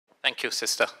Thank you,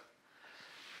 sister.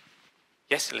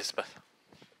 Yes, Elizabeth.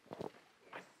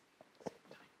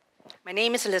 My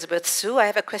name is Elizabeth Su. I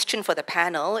have a question for the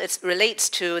panel. It relates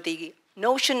to the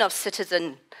notion of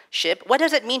citizenship. What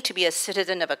does it mean to be a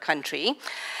citizen of a country?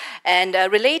 And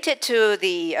related to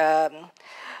the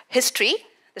history,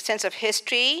 the sense of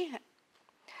history,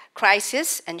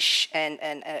 crisis, and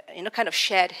kind of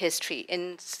shared history.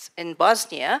 In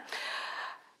Bosnia,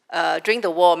 during the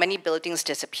war, many buildings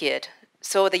disappeared.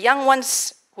 So the young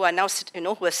ones who are now,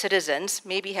 who are citizens,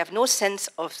 maybe have no sense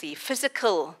of the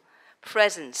physical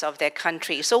presence of their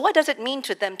country. So what does it mean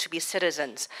to them to be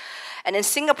citizens? And in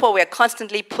Singapore, we're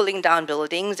constantly pulling down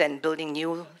buildings and building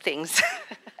new things.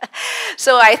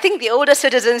 So I think the older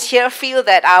citizens here feel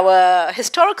that our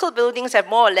historical buildings have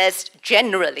more or less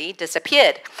generally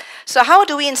disappeared. So how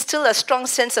do we instill a strong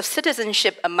sense of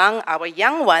citizenship among our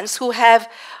young ones who have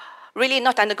really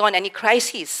not undergone any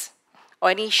crises or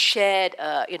any shared,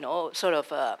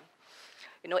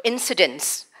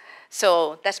 incidents?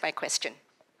 So that's my question.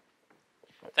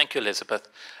 Thank you, Elizabeth.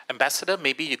 Ambassador,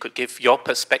 maybe you could give your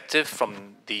perspective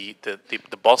from the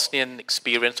Bosnian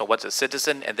experience or what's a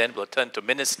citizen, and then we'll turn to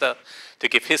Minister to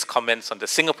give his comments on the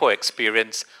Singapore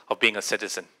experience of being a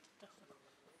citizen.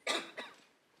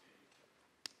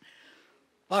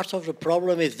 Part of the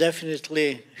problem is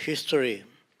definitely history.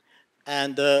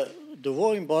 And the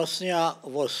war in Bosnia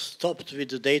was stopped with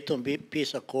the Dayton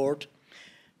Peace Accord,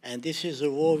 and this is a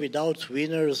war without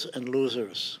winners and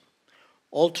losers.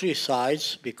 All three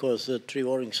sides, because the three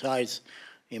warring sides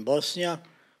in Bosnia,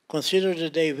 consider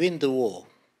that they win the war.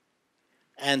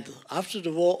 And after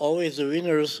the war, always the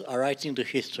winners are writing the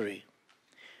history.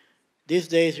 These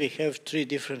days we have three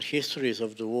different histories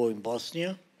of the war in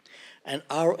Bosnia, and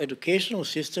our educational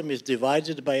system is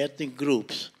divided by ethnic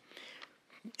groups.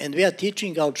 And we are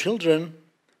teaching our children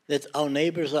that our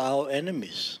neighbors are our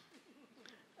enemies.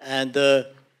 And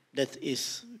that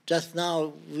is just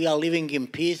now we are living in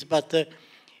peace, but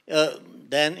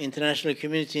then international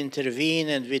community intervene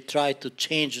and we try to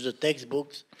change the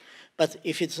textbooks. But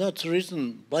if it's not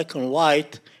written black and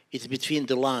white, it's between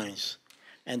the lines.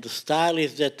 And the style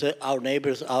is that our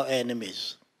neighbors are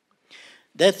enemies.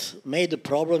 That's made a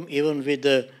problem even with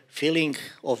the feeling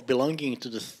of belonging to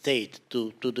the state,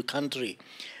 to the country.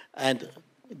 And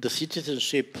the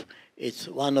citizenship is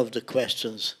one of the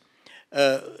questions.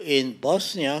 In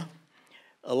Bosnia,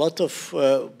 a lot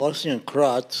of Bosnian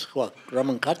Croats who are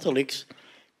Roman Catholics,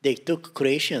 they took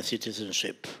Croatian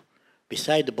citizenship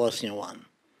beside the Bosnian one.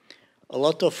 A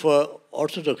lot of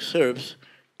Orthodox Serbs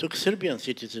took Serbian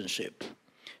citizenship.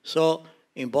 So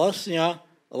in Bosnia,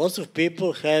 a lot of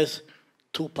people has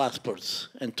two passports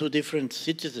and two different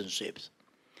citizenships.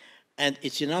 And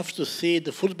it's enough to see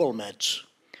the football match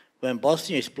when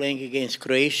Bosnia is playing against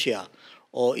Croatia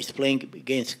or is playing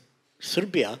against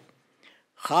Serbia.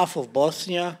 Half of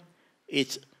Bosnia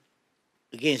is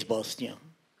against Bosnia.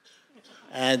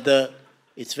 And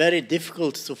it's very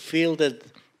difficult to feel that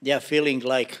they are feeling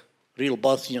like real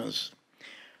Bosnians.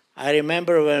 I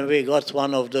remember when we got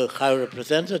one of the high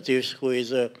representatives who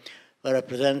is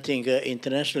representing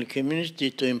international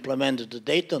community to implement the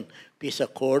Dayton Peace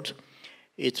Accord.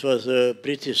 It was a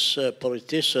British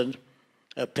politician,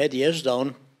 Paddy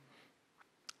Ashdown,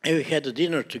 and we had a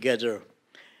dinner together.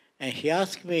 And he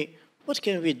asked me, what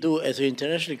can we do as an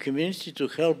international community to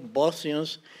help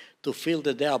Bosnians to feel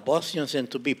that they are Bosnians and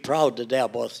to be proud that they are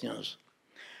Bosnians?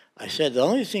 I said, the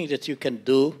only thing that you can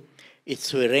do is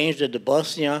to arrange that the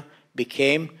Bosnia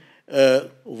became a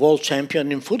world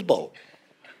champion in football.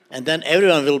 And then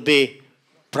everyone will be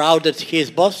proud that he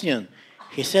is Bosnian.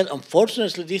 He said,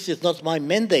 unfortunately, this is not my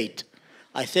mandate.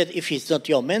 I said, if it's not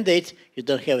your mandate, you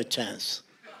don't have a chance.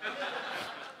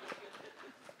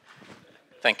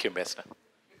 Thank you, Ambassador.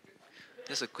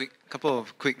 Just a couple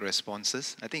of quick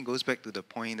responses. I think it goes back to the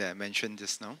point that I mentioned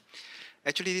just now.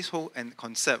 Actually, this whole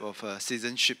concept of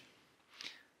citizenship,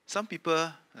 some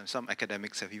people, some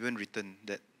academics have even written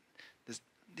that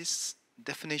this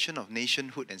definition of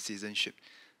nationhood and citizenship,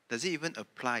 does it even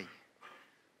apply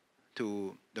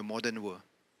to the modern world?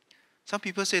 Some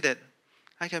people say that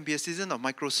I can be a citizen of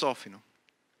Microsoft,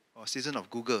 or citizen of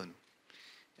Google.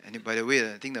 And by the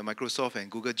way, I think that Microsoft and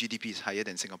Google GDP is higher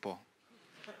than Singapore.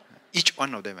 Each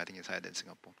one of them, I think, is higher than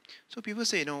Singapore. So people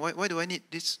say, why do I need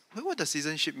this? What does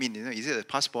citizenship mean? Is it a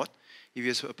passport? If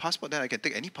it's a passport, then I can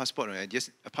take any passport. Right?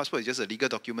 A passport is just a legal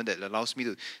document that allows me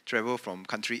to travel from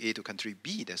country A to country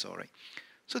B. That's all right.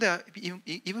 So there are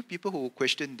even people who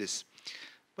question this.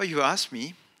 But if you ask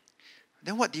me,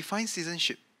 then what defines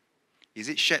citizenship? Is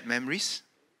it shared memories?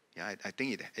 Yeah, I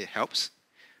think it helps.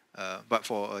 But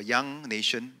for a young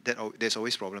nation, that's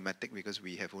always problematic because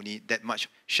we have only that much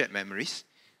shared memories.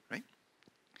 Right?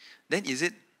 then is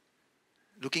it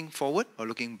looking forward or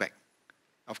looking back?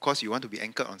 Of course, you want to be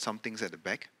anchored on some things at the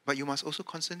back, but you must also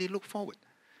constantly look forward,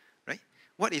 right?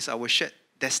 What is our shared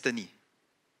destiny?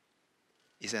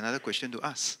 Is another question to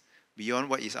ask. Beyond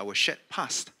what is our shared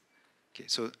past. Okay,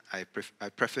 so I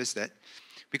preface that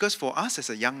because for us as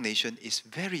a young nation, it's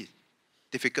very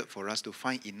difficult for us to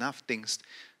find enough things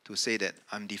to say that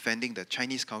I'm defending the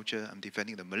Chinese culture, I'm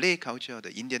defending the Malay culture,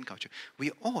 the Indian culture.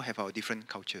 We all have our different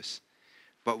cultures,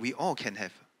 but we all can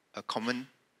have a common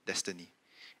destiny.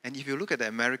 And if you look at the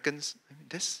Americans,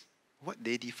 that's what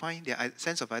they define their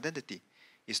sense of identity.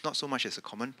 It's not so much as a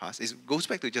common past. It goes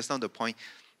back to just now the point,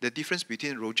 the difference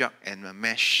between rojak and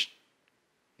mash.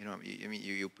 You know, I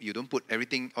mean, you don't put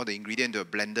everything, all the ingredients into a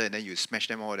blender and then you smash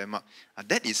them all of them up.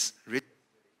 That is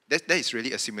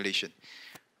really assimilation.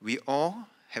 We all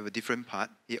have a different part.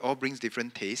 It all brings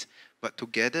different tastes, but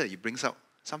together it brings out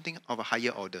something of a higher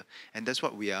order. And that's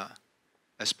what we are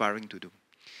aspiring to do.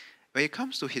 When it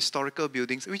comes to historical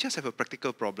buildings, we just have a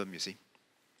practical problem, you see.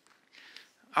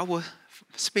 Our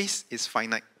space is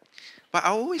finite. But I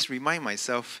always remind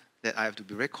myself that I have to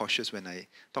be very cautious when I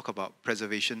talk about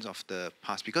preservations of the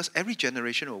past, because every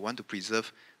generation will want to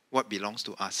preserve what belongs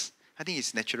to us. I think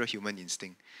it's natural human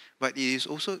instinct. But it is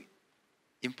also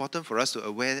important for us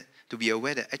to be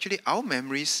aware that actually our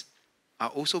memories are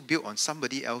also built on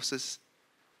somebody else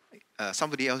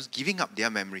giving up their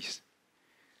memories.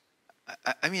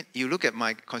 I mean, you look at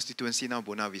my constituency now,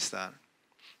 Buona Vista.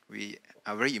 We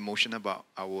are very emotional about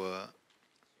our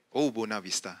old Buona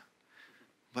Vista.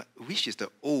 But which is the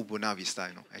old Buona Vista,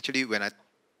 you know? Actually, can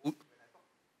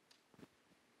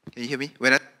you hear me?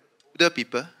 When I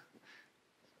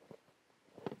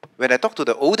talk to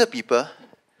the older people,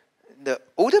 the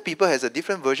older people has a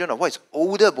different version of what is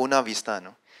older Buona Vista.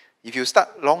 No? If you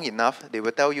start long enough, they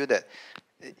will tell you that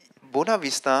Buona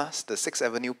Vista, the 6th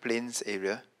Avenue Plains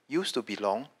area, used to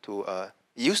belong to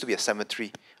it used to be a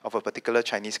cemetery of a particular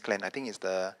Chinese clan. I think it's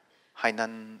the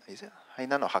Hainan, is it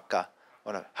Hainan or Hakka?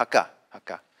 Or no, Hakka.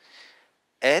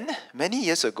 And many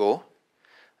years ago,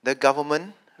 the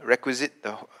government requisite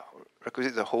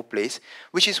the whole place,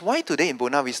 which is why today in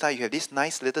Buona Vista you have this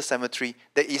nice little cemetery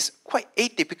that is quite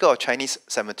atypical of Chinese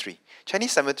cemetery.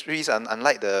 Chinese cemeteries are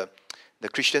unlike the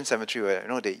Christian cemetery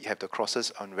where they have the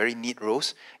crosses on very neat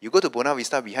rows. You go to Buona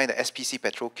Vista behind the SPC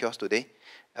petrol kiosk today,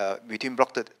 between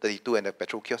Block 32 and the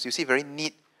petrol kiosk, you see very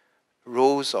neat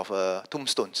rows of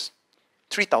tombstones,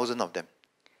 3,000 of them.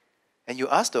 And you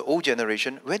ask the old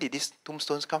generation, where did these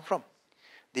tombstones come from?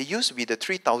 They used to be the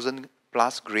 3,000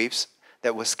 plus graves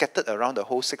that were scattered around the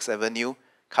whole 6th Avenue,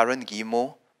 current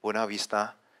Gimo, Buona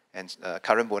Vista, and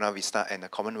current Buona Vista and the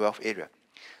Commonwealth area.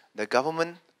 The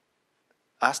government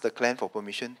asked the clan for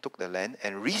permission, took the land,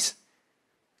 and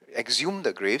exhumed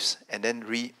the graves, and then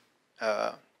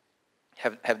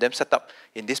have them set up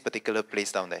in this particular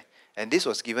place down there. And this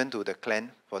was given to the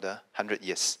clan for the 100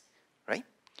 years, right?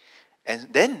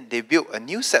 And then they built a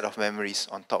new set of memories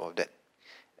on top of that.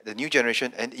 The new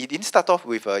generation, and it didn't start off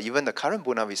with even the current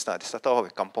Buona Vista. They started off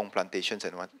with kampong plantations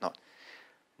and whatnot.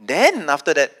 Then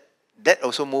after that, that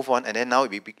also moved on, and then now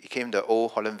it became the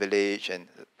old Holland Village and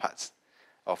parts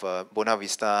of Buona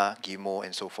Vista, Gimo,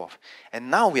 and so forth.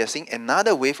 And now we are seeing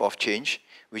another wave of change,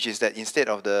 which is that instead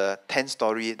of the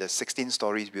 10-story, the 16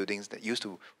 stories buildings that used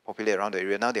to populate around the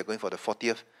area, now they're going for the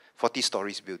 40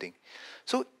 stories building.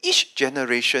 So each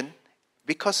generation,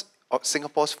 because of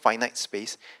Singapore's finite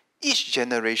space, each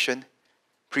generation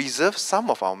preserves some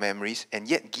of our memories and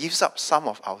yet gives up some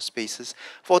of our spaces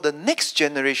for the next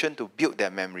generation to build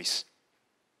their memories.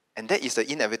 And that is the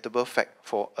inevitable fact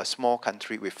for a small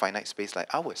country with finite space like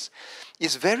ours.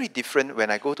 It's very different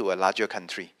when I go to a larger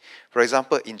country. For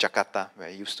example, in Jakarta, where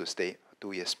I used to stay for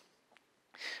 2 years.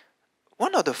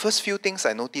 One of the first few things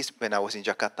I noticed when I was in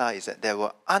Jakarta is that there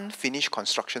were unfinished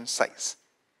construction sites.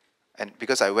 And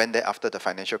because I went there after the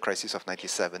financial crisis of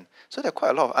 97. So there are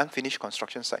quite a lot of unfinished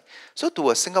construction sites. So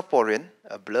to a Singaporean,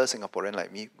 a blur Singaporean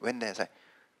like me, went there and said,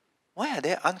 why are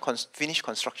there unfinished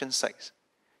construction sites?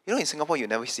 You know, in Singapore, you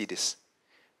never see this.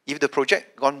 If the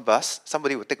project gone bust,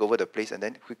 somebody will take over the place and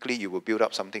then quickly you will build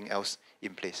up something else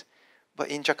in place. But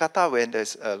in Jakarta, when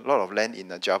there's a lot of land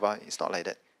in Java, it's not like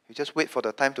that. You just wait for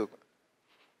the time to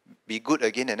be good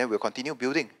again and then we'll continue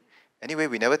building. Anyway,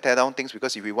 we never tear down things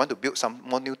because if we want to build some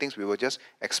more new things, we will just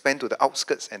expand to the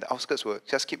outskirts and the outskirts will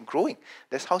just keep growing.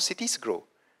 That's how cities grow,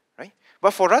 right?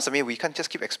 But for us, we can't just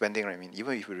keep expanding, right?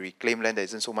 Even if we reclaim land, there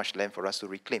isn't so much land for us to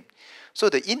reclaim. So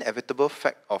the inevitable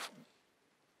fact of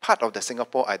part of the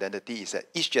Singapore identity is that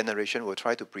each generation will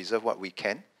try to preserve what we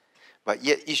can, but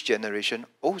yet each generation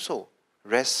also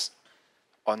rests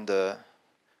on the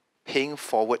paying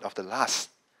forward of the last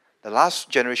The last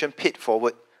generation paid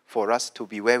forward for us to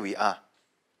be where we are.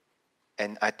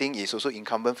 And I think it's also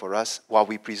incumbent for us, while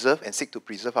we preserve and seek to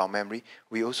preserve our memory,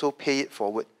 we also pay it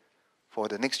forward for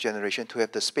the next generation to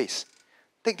have the space.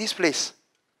 Take this place,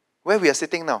 where we are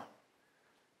sitting now.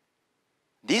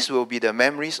 These will be the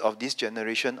memories of this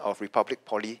generation of Republic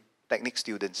Polytechnic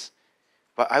students.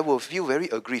 But I will feel very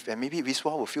aggrieved, and maybe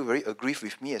Wiswa will feel very aggrieved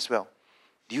with me as well.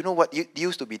 Do you know what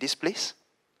used to be this place?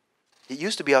 It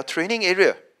used to be our training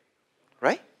area,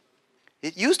 right?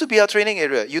 It used to be our training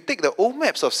area. You take the old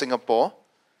maps of Singapore,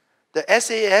 the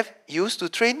SAF used to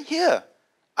train here.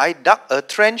 I dug a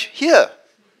trench here.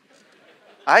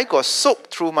 I got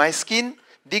soaked through my skin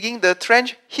digging the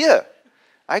trench here.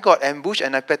 I got ambushed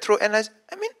and I patrolled, and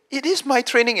I mean, it is my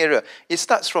training area. It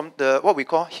starts from the what we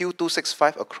call Hill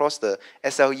 265 across the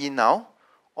SLE now,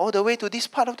 all the way to this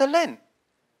part of the land.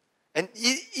 And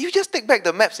you just take back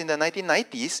the maps in the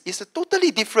 1990s, it's a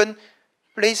totally different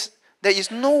place. There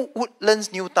is no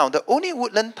Woodlands New Town. The only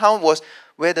Woodland town was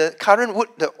where the current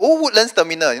the old Woodlands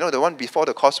terminal, you know, the one before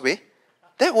the causeway,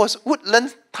 that was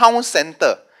Woodlands Town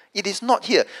Centre. It is not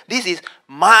here. This is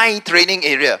my training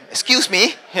area. Excuse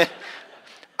me.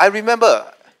 I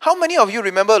remember, how many of you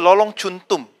remember Lorong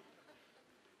Chuntum?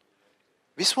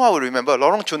 Wiswa will remember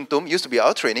Lorong Chuntum used to be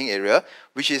our training area,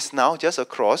 which is now just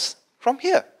across from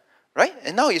here, right?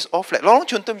 And now it's all flat. Lorong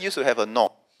Chuntum used to have a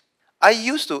knob.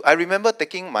 I remember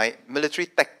taking my military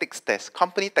tactics test,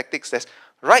 company tactics test,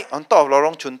 right on top of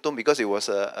Lorong Chuntum because it was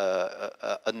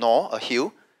a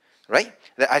hill, right?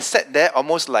 That I sat there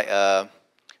almost like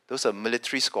those are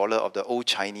military scholar of the old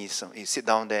Chinese. You sit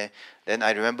down there. Then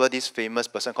I remember this famous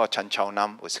person called Chan Chao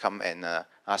Nam was come and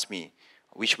ask me,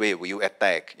 which way will you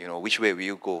attack? You know, which way will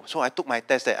you go? So I took my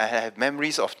test there. I have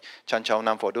memories of Chan Chao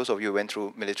Nam. For those of you who went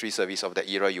through military service of that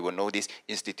era, you will know this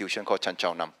institution called Chan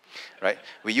Chao Nam, right?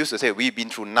 We used to say we've been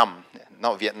through Nam,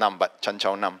 not Vietnam, but Chan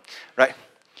Chao Nam, right?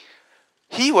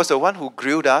 He was the one who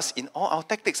grilled us in all our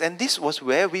tactics, and this was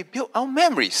where we built our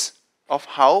memories of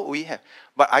how we have.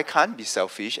 But I can't be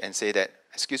selfish and say that,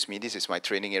 excuse me, this is my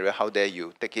training area, how dare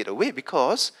you take it away?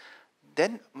 Because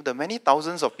then the many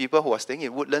thousands of people who are staying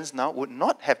in Woodlands now would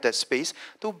not have that space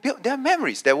to build their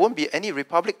memories. There won't be any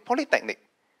Republic Polytechnic.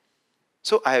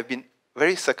 So I have been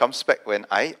very circumspect when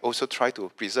I also try to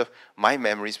preserve my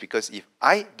memories, because if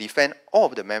I defend all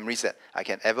of the memories that I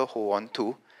can ever hold on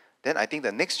to, then I think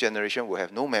the next generation will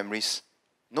have no memories,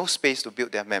 no space to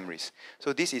build their memories.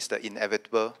 So this is the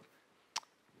inevitable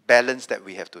balance that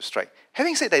we have to strike.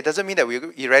 Having said that, it doesn't mean that we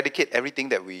eradicate everything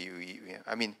that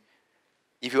I mean,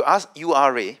 if you ask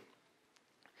URA,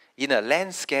 in a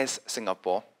land-scarce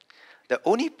Singapore, the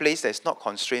only place that is not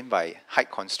constrained by height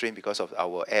constraint because of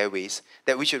our airways,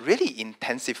 that we should really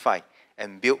intensify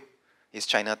and build, is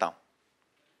Chinatown.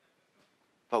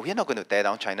 But we are not going to tear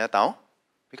down Chinatown,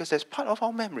 because that's part of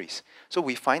our memories. So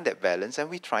we find that balance, and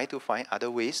we try to find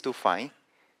other ways to find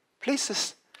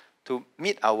places to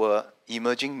meet our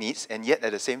emerging needs, and yet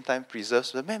at the same time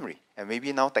preserves the memory. And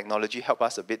maybe now technology help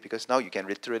us a bit, because now you can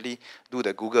literally do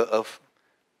the Google Earth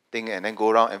thing and then go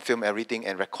around and film everything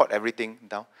and record everything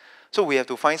down. So we have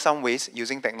to find some ways,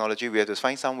 using technology, we have to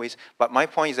find some ways. But my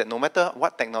point is that no matter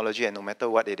what technology and no matter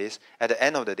what it is, at the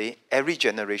end of the day, every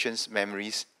generation's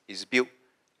memories is built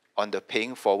on the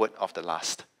paying forward of the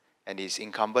last. And it is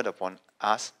incumbent upon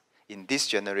us in this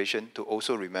generation to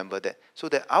also remember that, so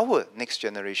that our next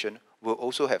generation will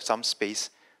also have some space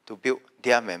to build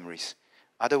their memories.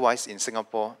 Otherwise, in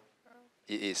Singapore,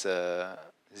 it is a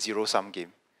zero-sum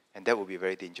game, and that will be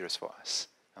very dangerous for us.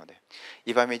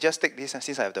 If I may just take this,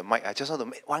 since I have the mic, I just want to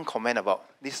make one comment about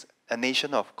this, a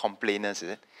nation of complainers,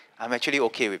 is it? I'm actually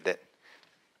okay with that.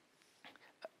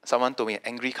 Someone told me an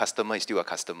angry customer is still a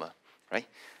customer, right?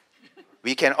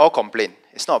 We can all complain.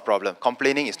 It's not a problem.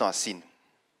 Complaining is not a sin.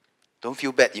 Don't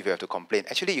feel bad if you have to complain.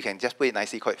 Actually, you can just put it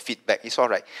nicely, call it feedback. It's all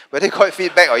right. Whether you call it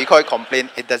feedback or you call it complaint,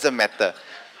 it doesn't matter.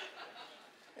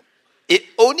 It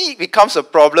only becomes a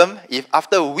problem if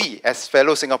after we, as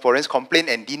fellow Singaporeans, complain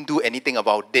and didn't do anything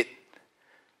about it.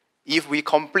 If we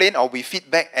complain or we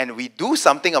feedback and we do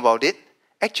something about it,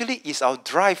 actually it's our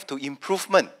drive to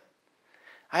improvement.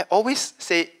 I always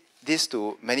say this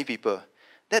to many people,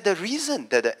 that the reason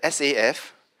that the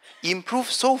SAF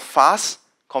improved so fast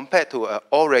compared to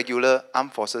all regular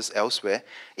armed forces elsewhere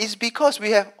is because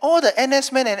we have all the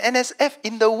NS men and NSF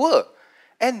in the world.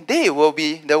 And they will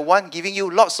be the one giving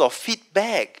you lots of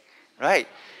feedback, right?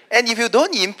 And if you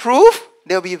don't improve,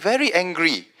 they'll be very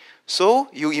angry. So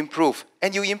you improve.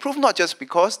 And you improve not just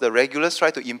because the regulars try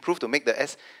to improve to make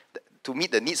to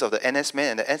meet the needs of the NS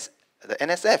men and the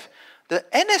NSF. The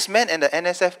NS men and the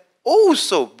NSF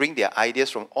also bring their ideas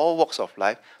from all walks of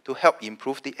life to help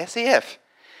improve the SAF.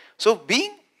 So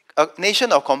being a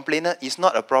nation of complainers is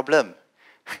not a problem.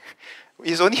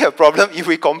 It's only a problem if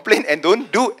we complain and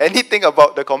don't do anything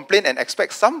about the complaint and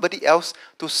expect somebody else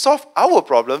to solve our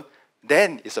problem,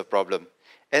 then it's a problem.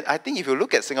 And I think if you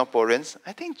look at Singaporeans,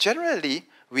 I think generally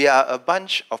we are a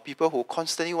bunch of people who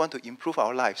constantly want to improve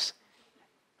our lives.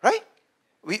 Right?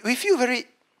 We feel very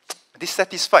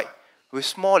dissatisfied with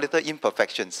small little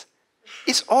imperfections.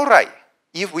 It's all right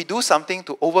if we do something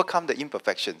to overcome the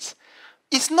imperfections.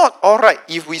 It's not all right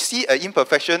if we see an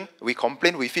imperfection, we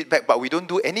complain, we feedback, but we don't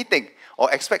do anything or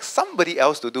expect somebody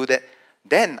else to do that.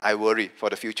 Then I worry for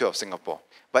the future of Singapore.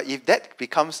 But if that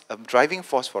becomes a driving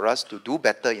force for us to do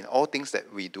better in all things that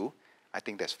we do, I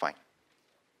think that's fine.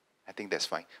 I think that's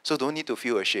fine. So don't need to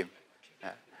feel ashamed.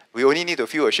 We only need to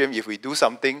feel ashamed if we do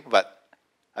something, but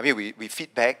we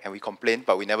feedback and we complain,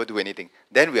 but we never do anything.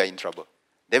 Then we are in trouble.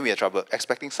 Then we are in trouble,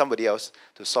 expecting somebody else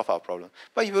to solve our problem.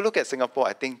 But if you look at Singapore,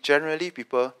 I think generally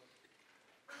people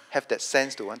have that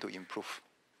sense to want to improve.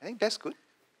 I think that's good.